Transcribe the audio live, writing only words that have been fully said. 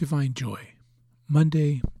Divine Joy,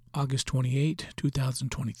 Monday, August 28,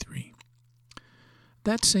 2023.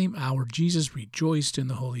 That same hour, Jesus rejoiced in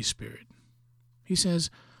the Holy Spirit. He says,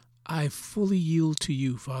 I fully yield to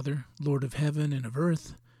you, Father, Lord of heaven and of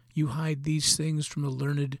earth. You hide these things from the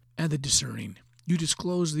learned and the discerning. You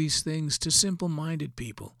disclose these things to simple-minded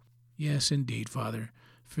people. Yes, indeed, Father,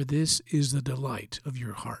 for this is the delight of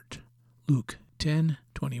your heart. Luke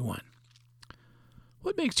 10:21.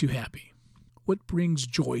 What makes you happy? What brings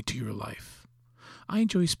joy to your life? I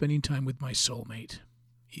enjoy spending time with my soulmate,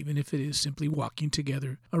 even if it is simply walking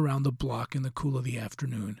together around the block in the cool of the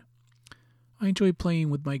afternoon. I enjoy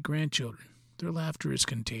playing with my grandchildren. Their laughter is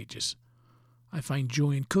contagious. I find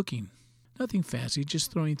joy in cooking. Nothing fancy,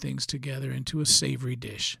 just throwing things together into a savory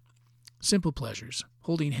dish. Simple pleasures,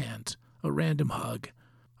 holding hands, a random hug.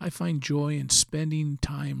 I find joy in spending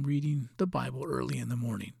time reading the Bible early in the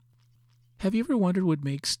morning. Have you ever wondered what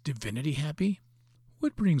makes divinity happy?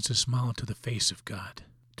 What brings a smile to the face of God,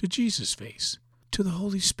 to Jesus' face, to the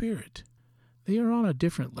Holy Spirit? They are on a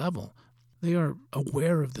different level. They are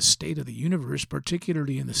aware of the state of the universe,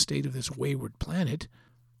 particularly in the state of this wayward planet.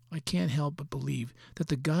 I can't help but believe that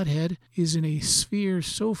the Godhead is in a sphere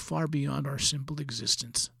so far beyond our simple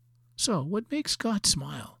existence. So, what makes God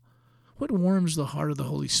smile? What warms the heart of the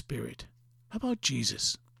Holy Spirit? How about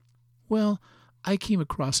Jesus? Well, I came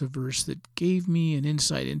across a verse that gave me an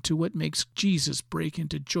insight into what makes Jesus break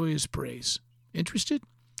into joyous praise. Interested?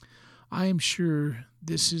 I am sure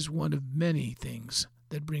this is one of many things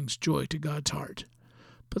that brings joy to God's heart.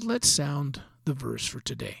 But let's sound the verse for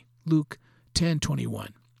today. Luke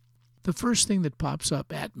 10:21. The first thing that pops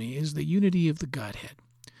up at me is the unity of the Godhead.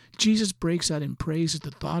 Jesus breaks out in praise at the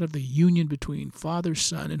thought of the union between Father,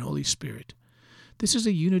 Son, and Holy Spirit. This is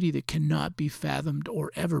a unity that cannot be fathomed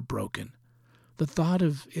or ever broken. The thought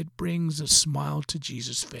of it brings a smile to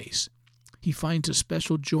Jesus' face. He finds a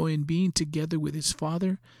special joy in being together with his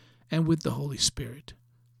Father and with the Holy Spirit.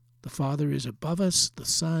 The Father is above us, the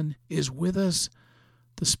Son is with us,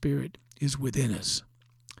 the Spirit is within us.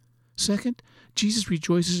 Second, Jesus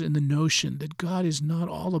rejoices in the notion that God is not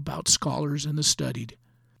all about scholars and the studied.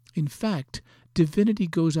 In fact, divinity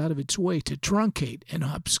goes out of its way to truncate and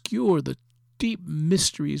obscure the deep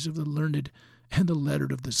mysteries of the learned and the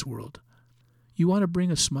lettered of this world. You want to bring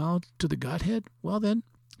a smile to the Godhead? Well then,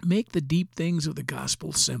 make the deep things of the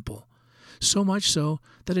gospel simple, so much so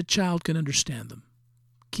that a child can understand them.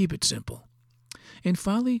 Keep it simple. And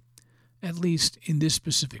finally, at least in this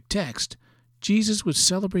specific text, Jesus was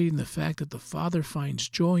celebrating the fact that the Father finds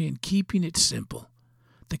joy in keeping it simple.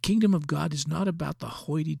 The kingdom of God is not about the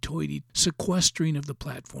hoity-toity sequestering of the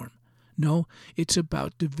platform. No, it's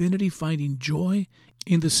about divinity finding joy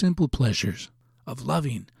in the simple pleasures of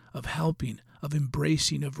loving, of helping, of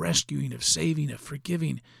embracing, of rescuing, of saving, of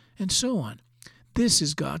forgiving, and so on. This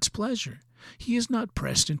is God's pleasure. He is not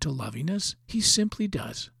pressed into loving us. He simply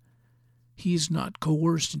does. He is not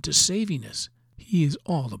coerced into saving us. He is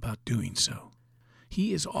all about doing so.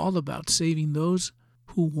 He is all about saving those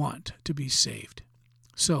who want to be saved.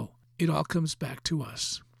 So, it all comes back to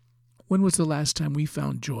us. When was the last time we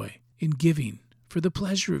found joy in giving for the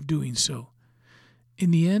pleasure of doing so?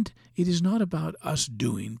 In the end, it is not about us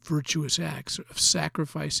doing virtuous acts of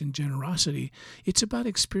sacrifice and generosity. It's about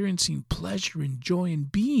experiencing pleasure and joy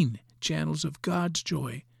and being channels of God's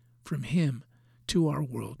joy from Him to our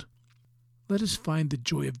world. Let us find the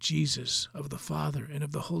joy of Jesus, of the Father, and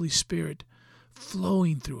of the Holy Spirit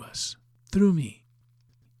flowing through us, through me.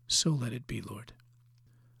 So let it be, Lord.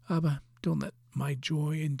 Abba, don't let my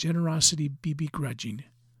joy and generosity be begrudging.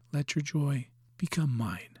 Let your joy become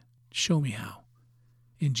mine. Show me how.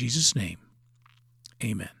 In Jesus' name,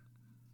 amen.